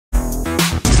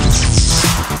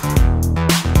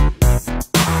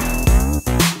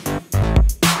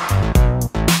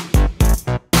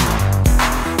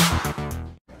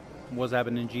What's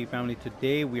happening, G family?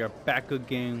 Today we are back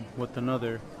again with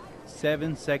another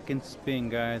 7-second spin,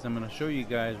 guys. I'm gonna show you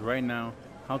guys right now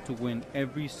how to win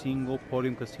every single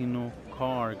Podium Casino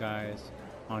car, guys,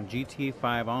 on GTA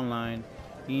 5 online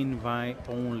invite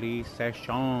only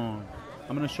session.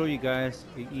 I'm gonna show you guys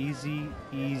the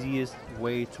easiest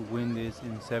way to win this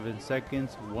in 7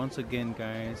 seconds. Once again,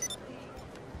 guys,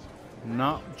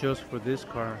 not just for this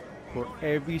car, for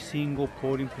every single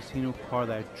Podium Casino car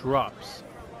that drops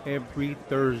every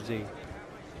Thursday.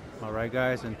 Alright,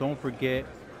 guys, and don't forget,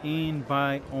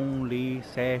 invite only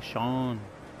session.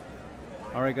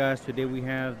 Alright, guys, today we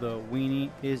have the Weeny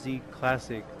Issi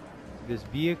Classic. This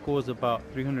vehicle is about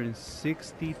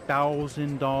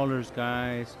 $360,000,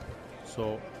 guys.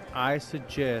 So I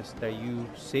suggest that you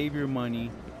save your money,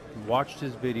 watch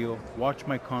this video, watch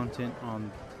my content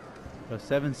on the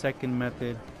 7-second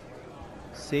method,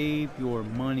 save your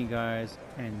money, guys,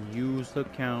 and use the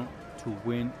account to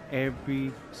win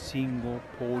every single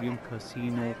Podium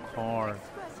Casino car.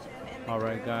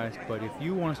 Alright, guys, but if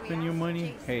you want to spend your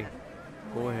money, hey,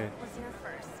 go ahead.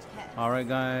 Alright,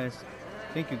 guys,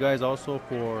 thank you guys also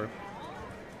for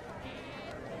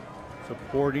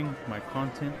supporting my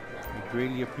content. I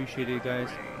greatly appreciate it,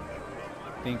 guys.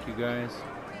 Thank you, guys.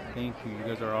 Thank you. You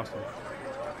guys are awesome.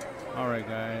 Alright,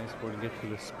 guys, we're gonna get to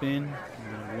the spin.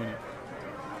 We're gonna win it.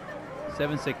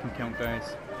 7-second count,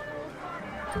 guys.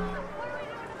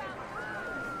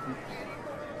 Oops.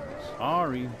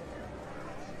 Sorry.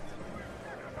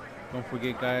 Don't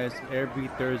forget, guys, every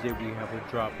Thursday we have a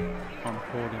drop on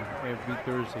Podium. Every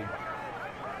Thursday.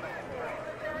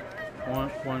 1,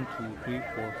 2, 3,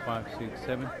 4, 5, 6,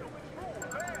 7.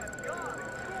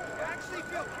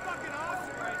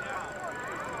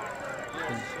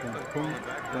 Boom, boom,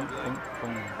 boom,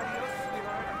 boom.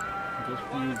 Just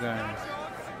for you guys.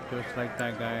 Just like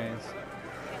that, guys.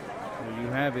 There you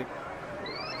have it.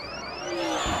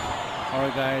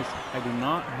 Alright, guys, I do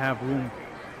not have room.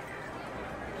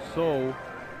 So,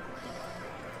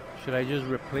 should I just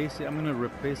replace it? I'm gonna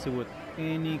replace it with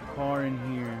any car in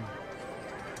here.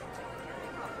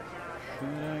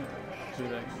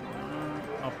 Should I?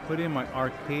 I'll put in my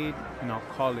arcade and I'll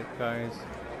call it, guys.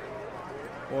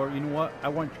 Or you know what? I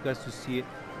want you guys to see it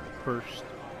first.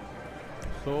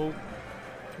 So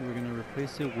we're gonna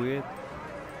replace it with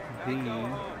the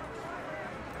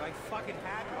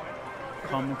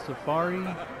Comic Safari.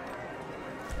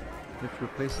 Let's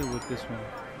replace it with this one.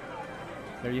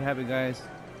 There you have it, guys.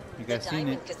 You guys seen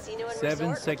it.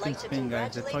 7-second spin,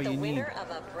 guys. That's all you need.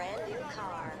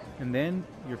 And then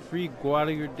you're free. Go out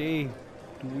of your day.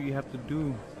 Do what you have to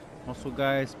do. Also,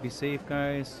 guys, be safe,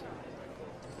 guys.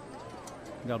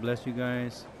 God bless you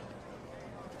guys.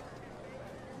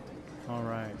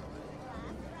 Alright.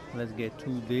 Let's get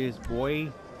to this,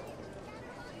 boy.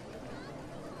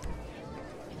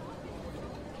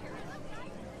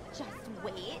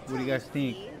 What do you guys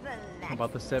think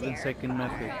about the 7-second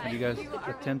method? Have you guys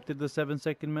attempted the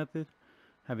 7-second method?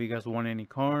 Have you guys won any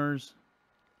cars?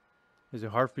 Is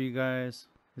it hard for you guys?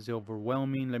 Is it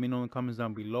overwhelming? Let me know in the comments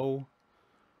down below.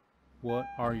 What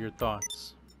are your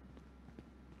thoughts?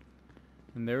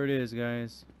 And there it is,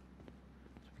 guys. So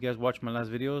if you guys watched my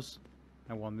last videos,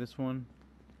 I won this one,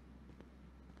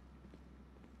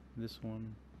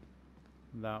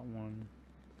 that one.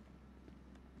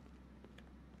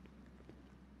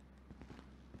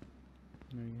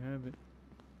 There you have it.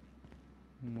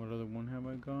 And what other one have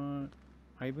I got?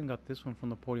 I even got this one from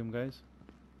the Podium, guys.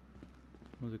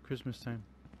 It was at Christmas time,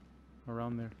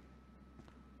 around there.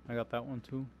 I got that one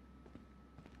too.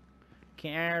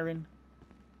 Karen.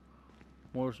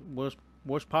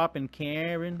 What's poppin',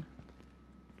 Karen?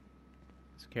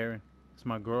 It's Karen. It's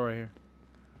my girl right here.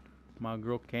 My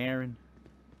girl Karen.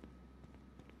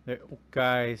 There, oh,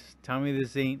 guys, tell me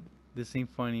this ain't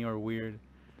funny or weird.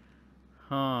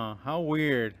 Huh? How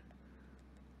weird.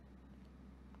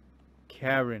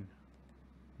 Karen,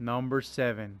 number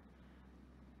 7.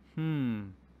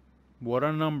 What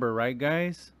a number, right,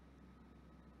 guys?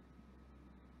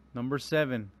 Number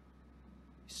 7.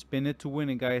 Spin it to win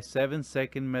it, guys.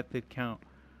 7-second method count.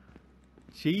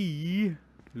 Gee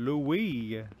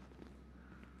Louis.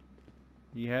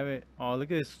 You have it. Oh,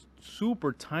 look at this.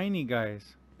 Super tiny,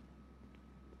 guys.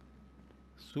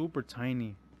 Super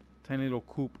tiny. Tiny little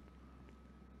coupe.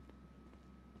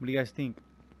 What do you guys think?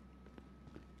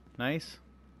 Nice?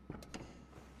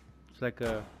 It's like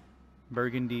a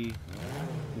burgundy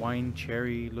wine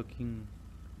cherry looking.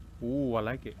 Ooh, I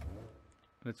like it.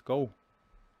 Let's go.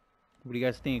 What do you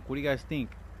guys think? What do you guys think?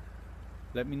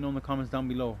 Let me know in the comments down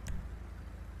below.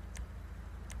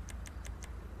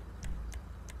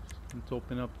 Let's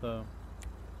open up the...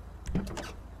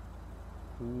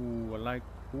 Ooh, I like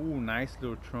Ooh, nice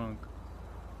little trunk.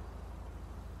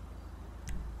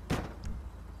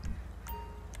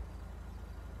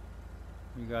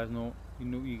 You guys know,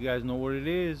 you guys know what it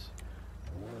is.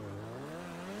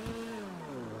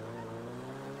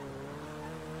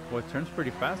 Well, it turns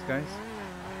pretty fast, guys.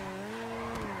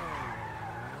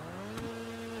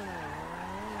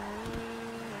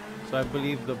 So I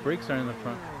believe the brakes are in the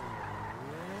front.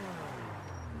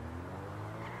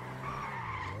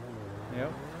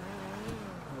 Yep.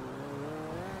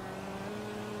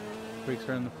 Brakes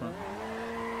are in the front.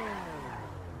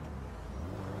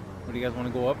 What do you guys want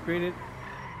to go upgrade it?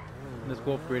 Let's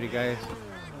go upgrade it, guys.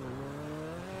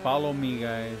 Follow me,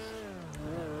 guys.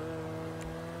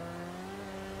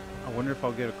 I wonder if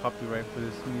I'll get a copyright for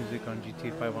this music on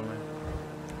GTA 5 Online.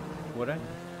 Would I?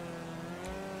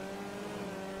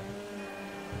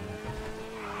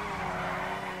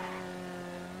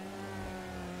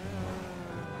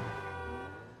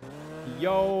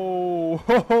 Yo!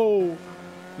 Ho ho!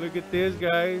 Look at this,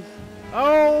 guys.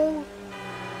 Oh!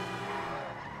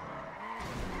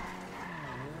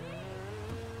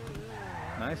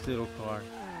 Nice little car.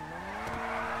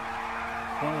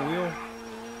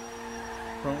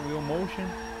 Front wheel motion.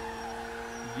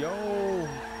 Yo! Look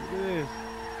at this.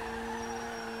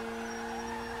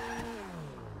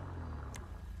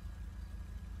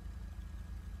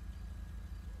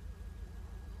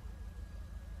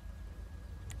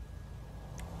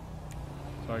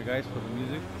 Sorry guys for the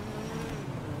music.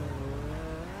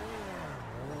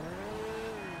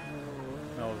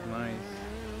 That was nice.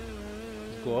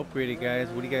 Let's go upgrade it, guys.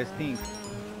 What do you guys think?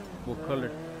 What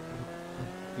color?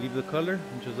 Leave the color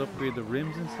and just upgrade the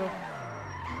rims and stuff.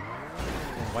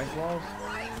 Some white walls.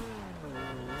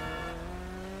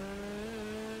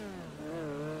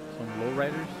 Some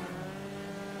lowriders.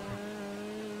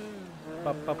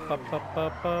 Pop pop pop pop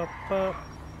pop pop pop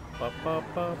pop pop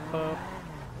pop pop.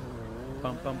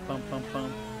 Pum pum pum pum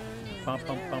pum. Pum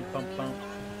pum pum pum pum.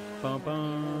 Pum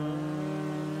pum.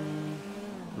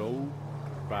 Low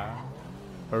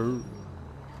rider.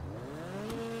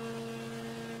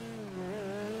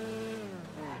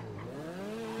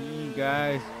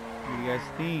 Guys, what do you guys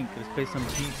think? Let's play some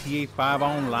GTA 5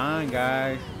 online,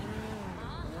 guys.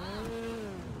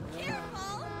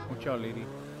 Watch out, lady.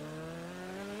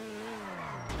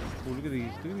 Oh, look at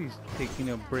these. Look at these taking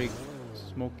a break,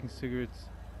 smoking cigarettes.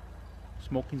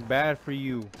 Smoking's bad for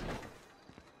you.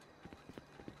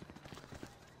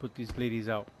 Put these ladies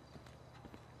out.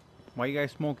 Why you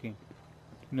guys smoking?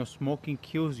 You know, smoking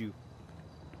kills you.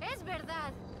 Es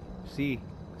verdad. Sí,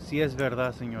 sí es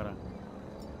verdad, señora.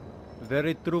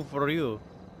 Very true for you,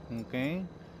 okay?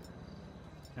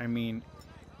 I mean,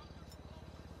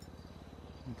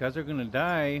 you guys are gonna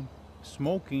die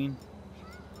smoking.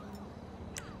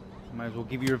 Might as well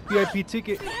give you a VIP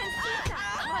ticket.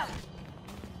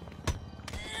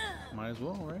 Might as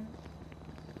well, right?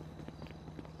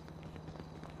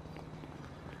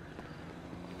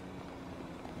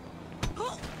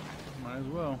 Might as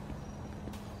well.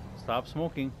 Stop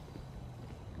smoking.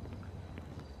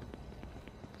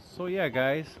 So yeah,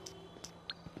 guys,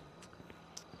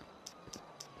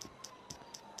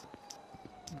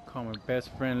 call my best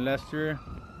friend Lester.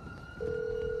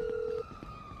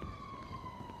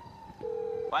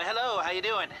 Why, hello, how you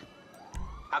doing?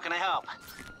 How can I help?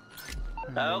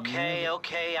 Okay,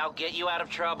 I'll get you out of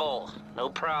trouble. No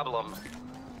problem.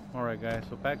 Alright guys,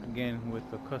 so back again with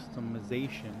the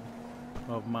customization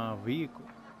of my vehicle.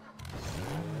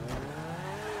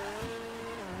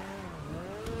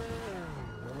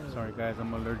 Sorry guys,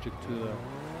 I'm allergic to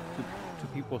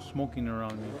people smoking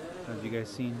around me, as you guys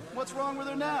seen. What's wrong with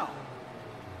her now?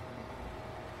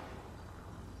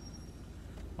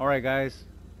 Alright guys,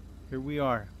 here we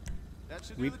are. That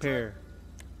should do the Repair.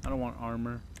 I don't want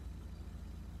armor.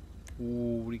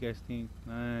 Ooh, what do you guys think?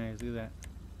 Nice, look at that.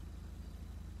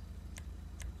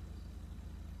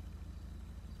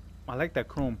 I like that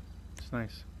chrome. It's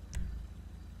nice.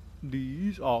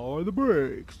 These are the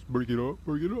brakes. Break it up,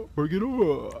 break it up, break it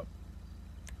up.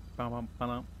 Bum bum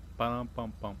bum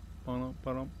bum bum bum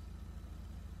bum.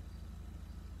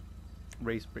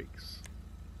 Race brakes.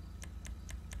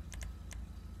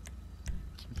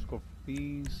 Let's go for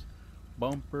these.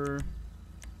 Bumper.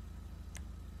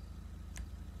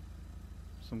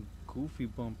 Some goofy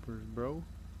bumpers, bro.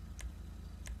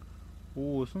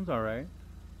 Oh, this one's alright.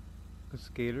 A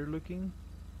skater looking.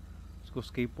 Let's go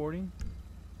skateboarding.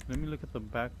 Let me look at the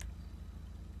back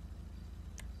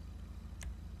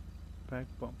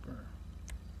bumper.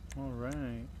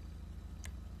 Alright.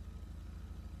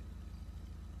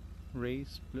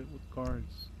 Race split with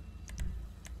cards.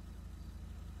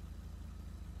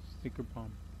 Sticker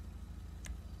bomb.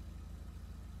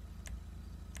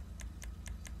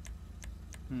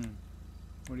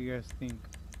 What do you guys think?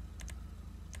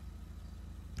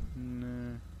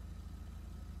 Nah.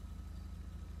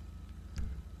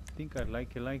 I think I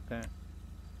like it like that.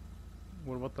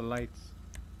 What about the lights?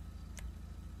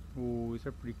 Ooh, these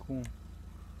are pretty cool.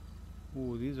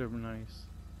 Ooh, these are nice.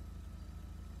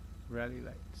 Rally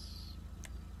lights.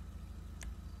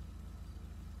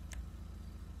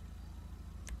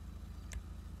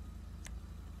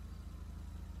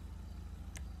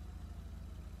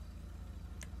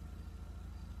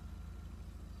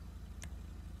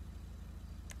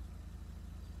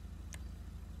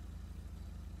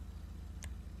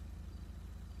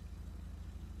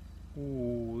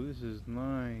 Ooh, this is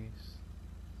nice.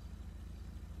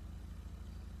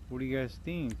 What do you guys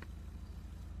think?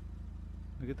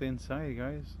 Look at the inside,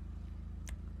 guys.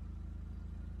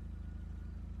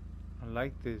 I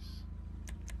like this.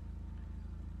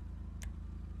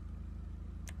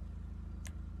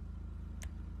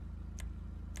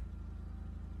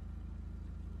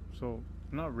 So,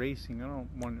 not racing. I don't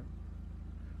want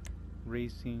it.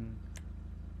 Racing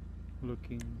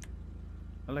looking.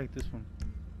 I like this one.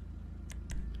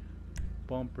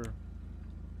 Bumper.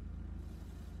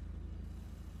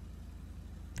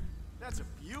 That's a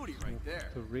beauty right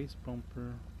there. The race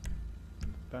bumper. The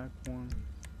back one.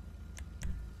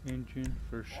 Engine.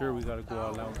 For sure we gotta go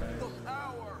all out, guys.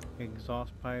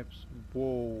 Exhaust pipes.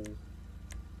 Whoa.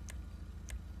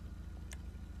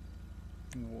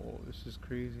 Whoa, this is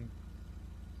crazy.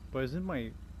 But isn't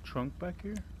my trunk back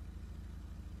here?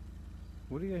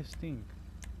 What do you guys think?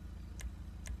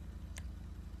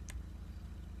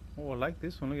 Oh, I like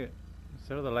this one. Look at,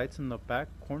 instead of the lights in the back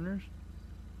corners,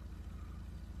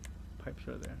 pipes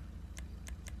are there.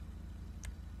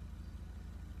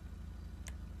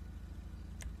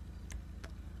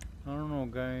 I don't know,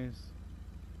 guys.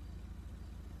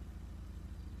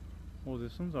 Oh,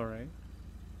 this one's alright.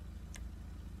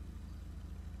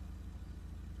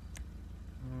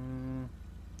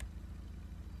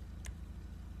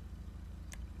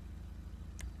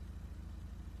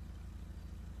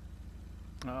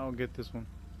 I'll get this one.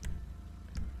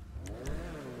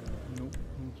 Nope,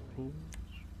 no explodes.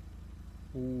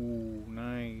 Ooh,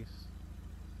 nice.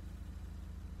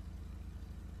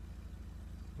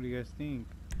 What do you guys think?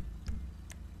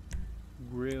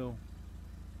 Grill.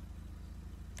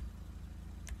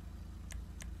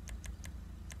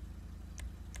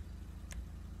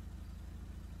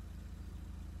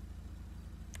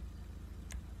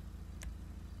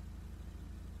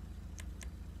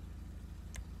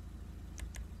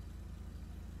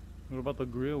 What about the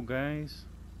grill, guys?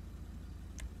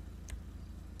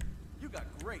 You got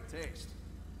great taste.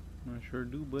 I sure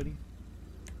do, buddy.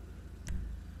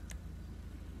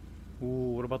 Ooh,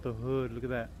 what about the hood? Look at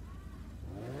that.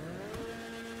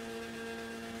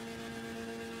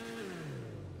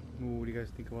 Ooh, what do you guys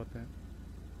think about that?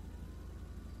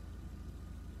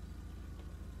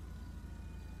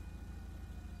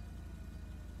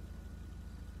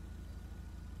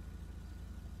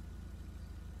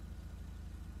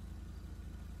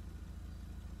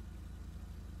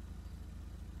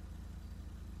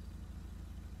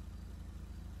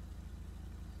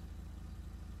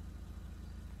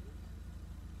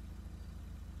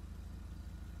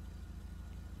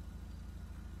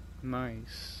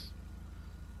 Nice.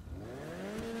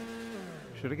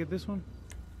 Should I get this one?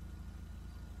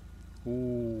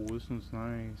 Ooh, this one's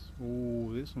nice.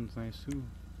 Ooh, this one's nice too.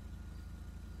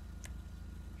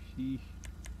 Sheesh.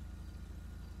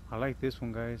 I like this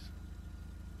one, guys.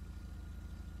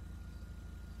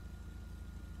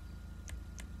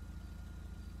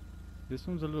 This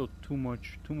one's a little too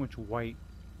much white.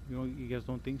 You know, you guys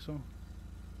don't think so?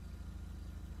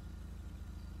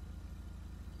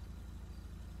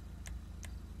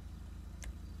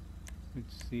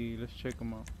 Let's see, let's check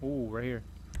them out. Oh, right here.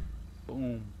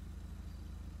 Boom.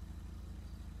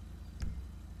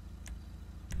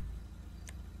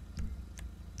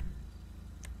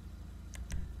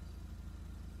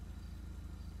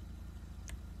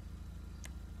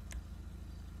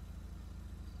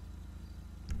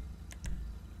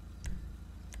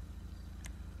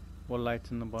 What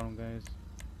lights in the bottom, guys?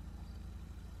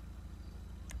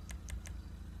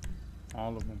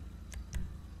 All of them.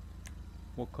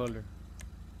 What color?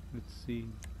 Let's see.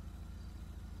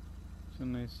 It's a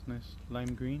nice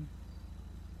lime green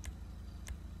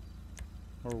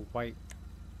or white.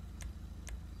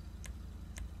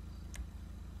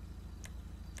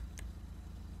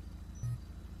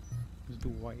 Let's do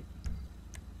white.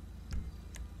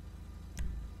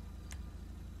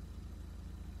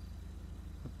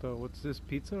 What's this,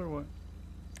 pizza or what?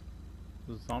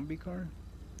 The zombie car?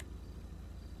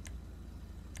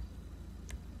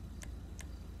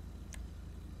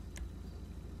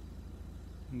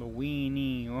 The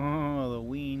weenie. Oh, the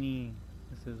weenie.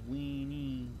 It says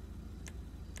weenie.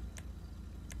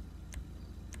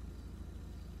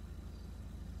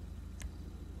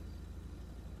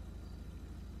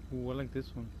 Ooh, I like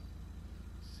this one.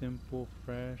 Simple,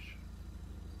 fresh.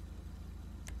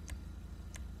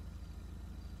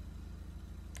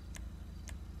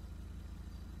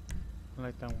 I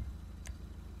like that one.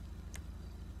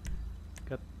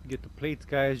 Get the plates,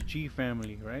 guys. G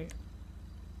family, right?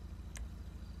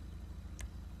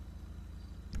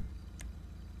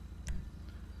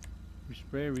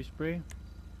 Respray, respray.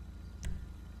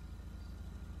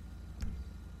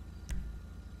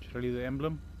 Should I leave the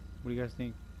emblem? What do you guys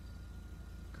think?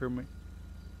 Kermit?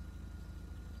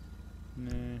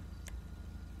 Nah.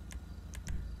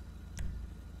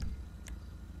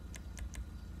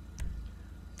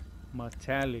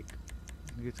 Metallic.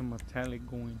 Get some metallic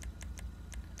going.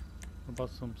 What about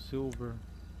some silver?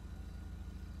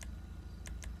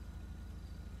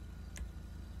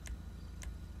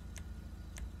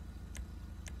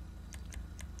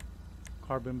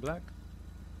 Carbon black.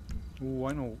 Ooh,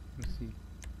 I know. Let's see.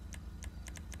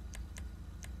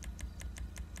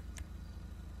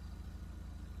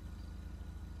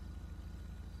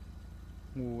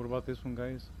 Ooh, what about this one,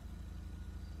 guys?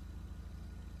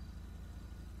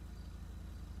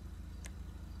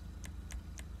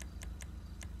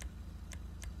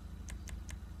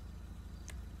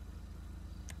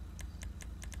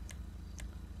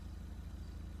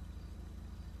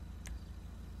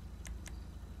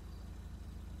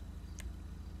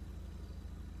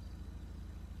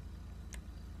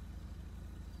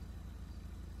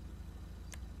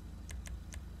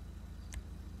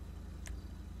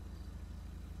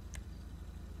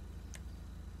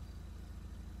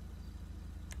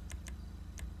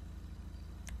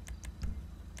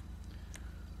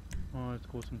 Let's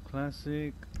go some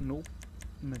classic. Nope.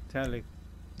 Metallic.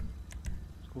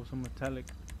 Let's go some metallic.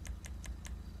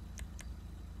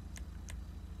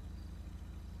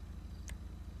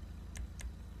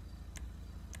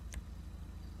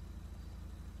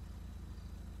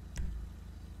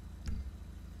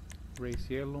 Race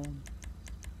yellow.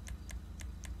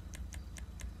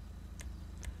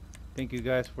 Thank you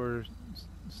guys for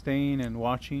staying and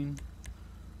watching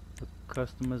the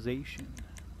customization.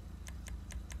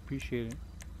 Appreciate it.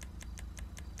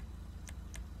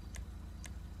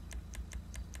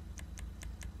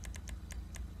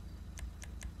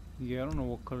 Yeah, I don't know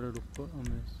what color to put on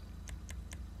this.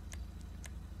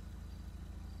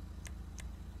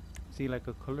 See, like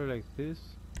a color like this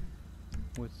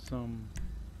with some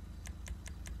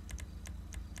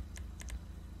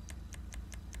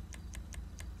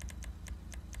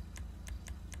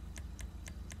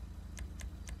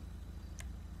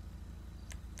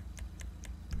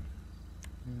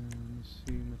let's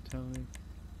see, metallic.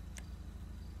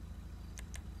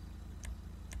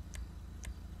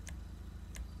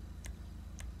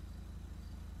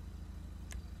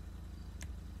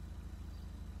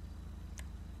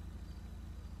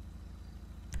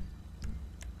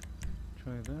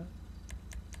 Try that.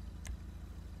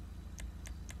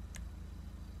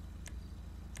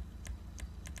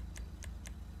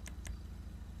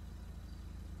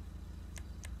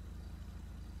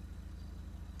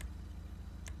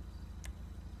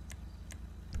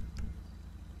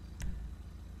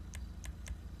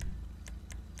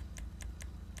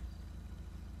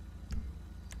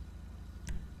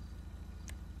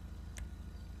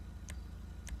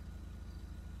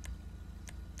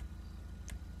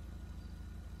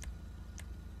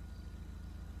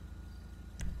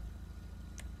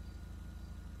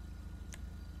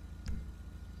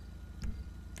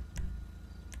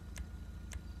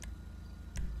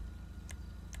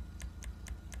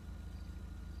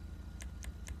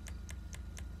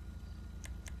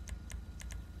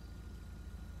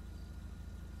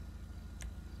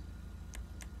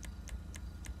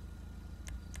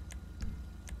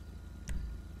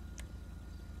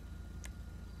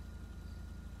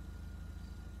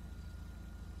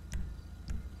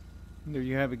 There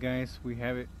you have it, guys. We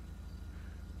have it.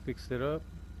 Fixed it up.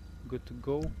 Good to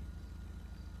go. What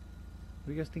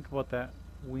do you guys think about that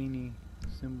weenie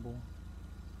symbol?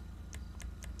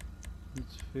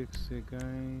 Let's fix it,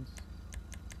 guys.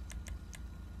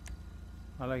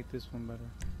 I like this one better.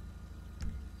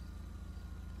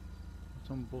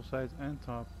 It's on both sides and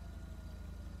top.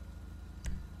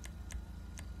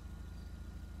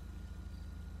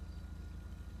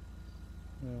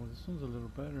 Oh, this one's a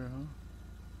little better, huh?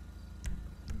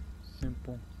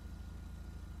 Simple.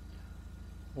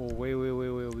 Oh, wait.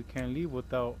 We can't leave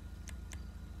without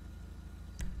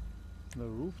the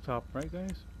rooftop, right,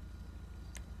 guys?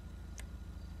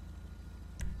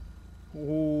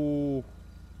 Oh,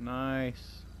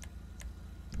 nice.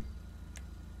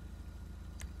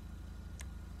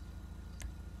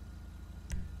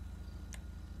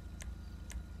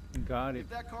 Got it. If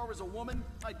that car was a woman,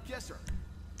 I'd guess her.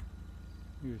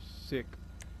 You're sick.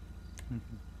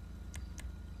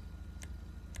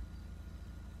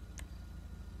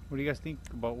 What do you guys think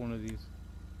about one of these?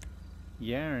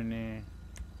 Yeah or nah?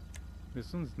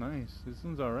 This one's nice. This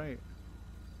one's alright.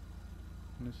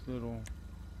 This little...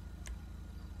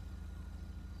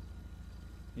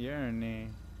 Yeah or nah?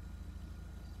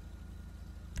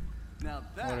 Now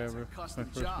that's Whatever. a My custom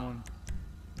first job. one.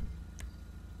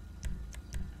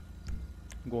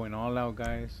 I'm going all out,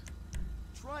 guys.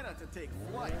 Try not to take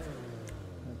flight.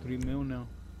 3 mil now.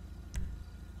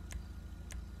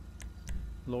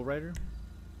 Lowrider.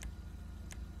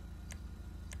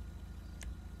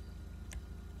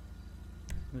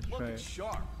 Let's try Looking it.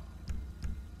 sharp.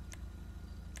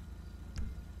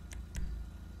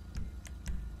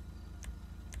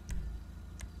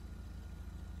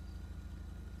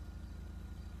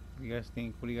 What do you guys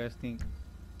think? What do you guys think?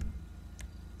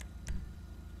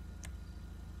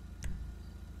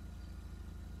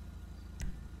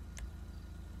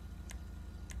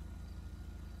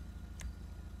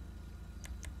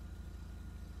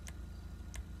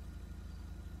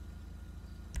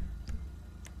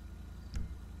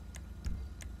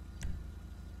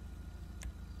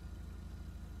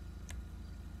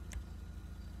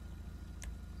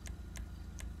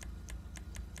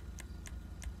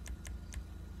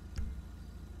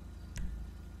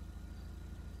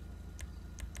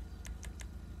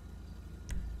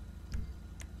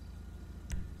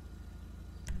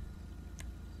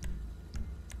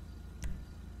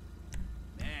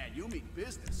 Man, you mean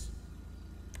business.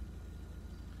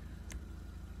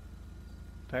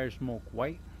 Tire smoke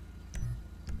white.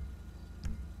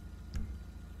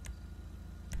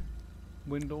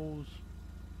 Windows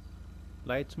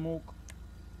light smoke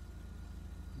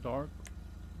dark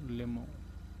limo.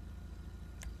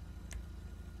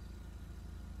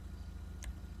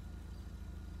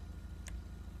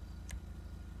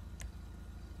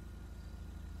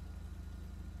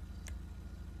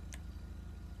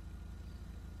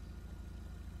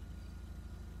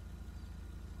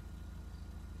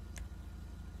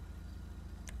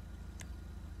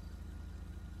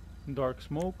 Dark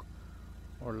smoke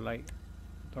or light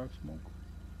dark smoke.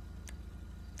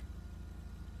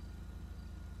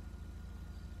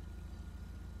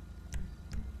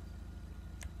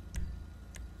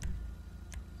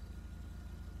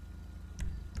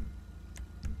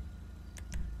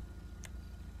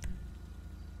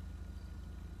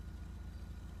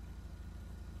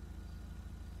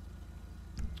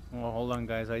 Oh, hold on,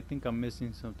 guys. I think I'm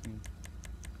missing something.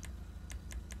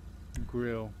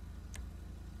 Grill.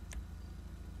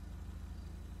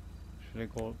 Should I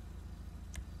go?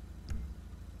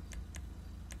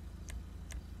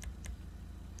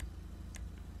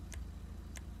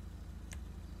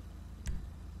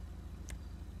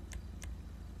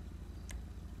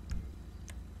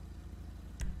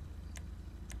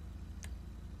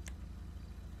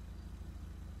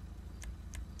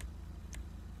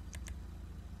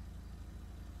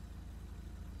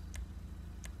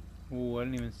 Oh, I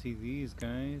didn't even see these,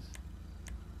 guys.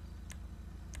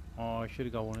 Oh, I should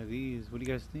have got one of these. What do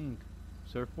you guys think?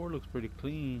 Surfboard looks pretty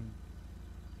clean.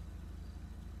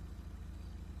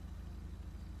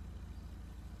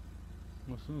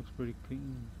 This one looks pretty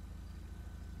clean.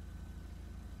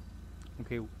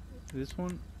 Okay, this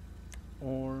one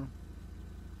or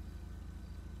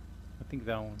I think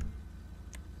that one.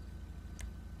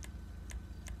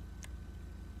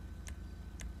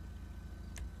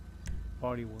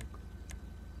 Body work.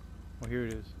 Oh, here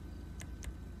it is.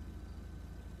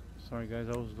 Sorry guys,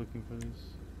 I was looking for this.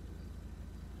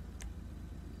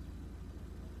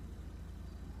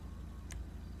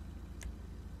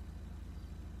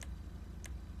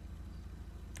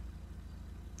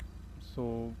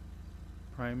 So,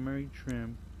 primary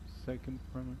trim, second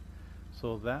primary.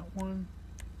 So that one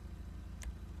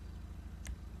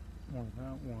or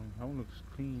that one. That one looks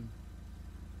clean.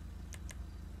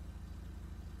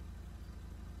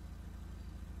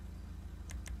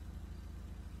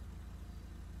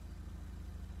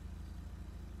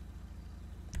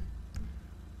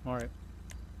 All right.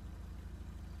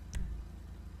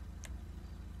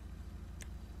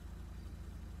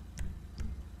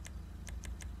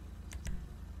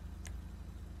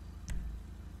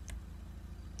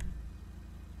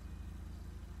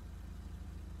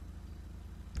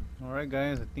 Alright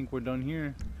guys, I think we're done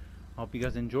here. I hope you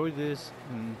guys enjoyed this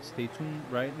and stay tuned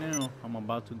right now. I'm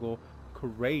about to go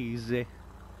crazy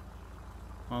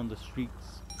on the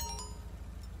streets.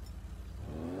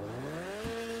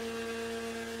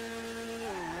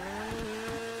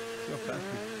 fast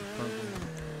is this car going?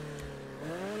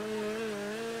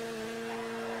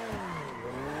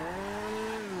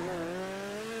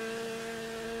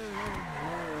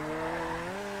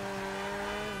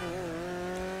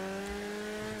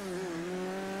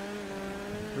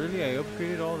 Really, I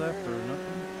upgraded all that for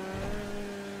nothing?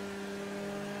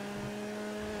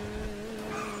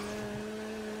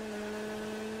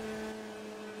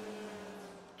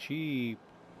 Cheap.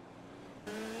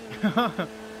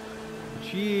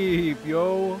 Cheap,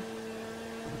 yo.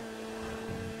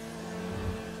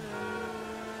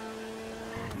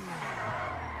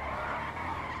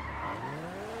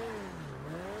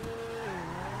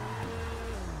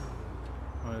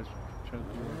 Oh, let's try to do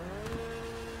it.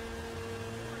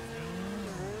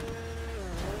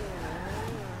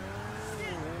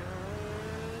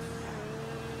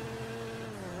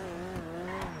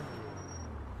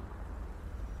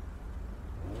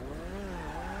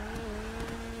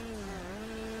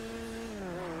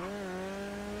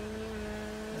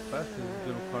 Fast is this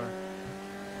little car.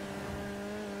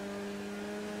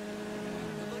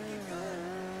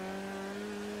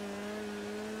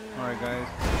 Alright guys,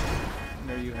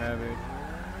 there you have it.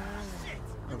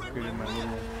 Upgraded my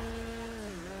little,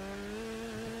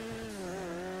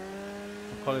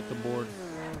 I'll call it the board.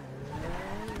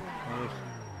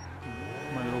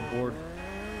 My little board.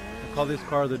 I call this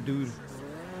car the dude.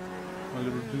 My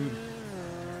little dude.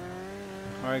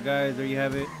 Alright guys, there you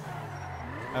have it.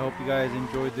 I hope you guys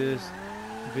enjoyed this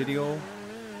video.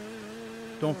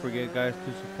 Don't forget guys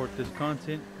to support this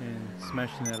content and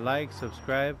smashing that like,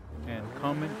 subscribe, and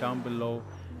comment down below,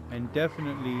 and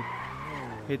definitely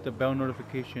hit the bell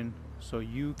notification so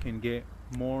you can get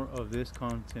more of this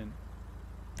content.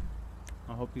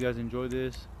 I hope you guys enjoy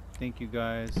this. Thank you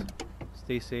guys.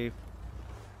 Stay safe.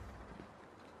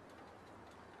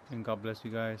 And God bless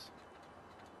you guys.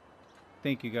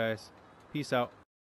 Thank you guys. Peace out.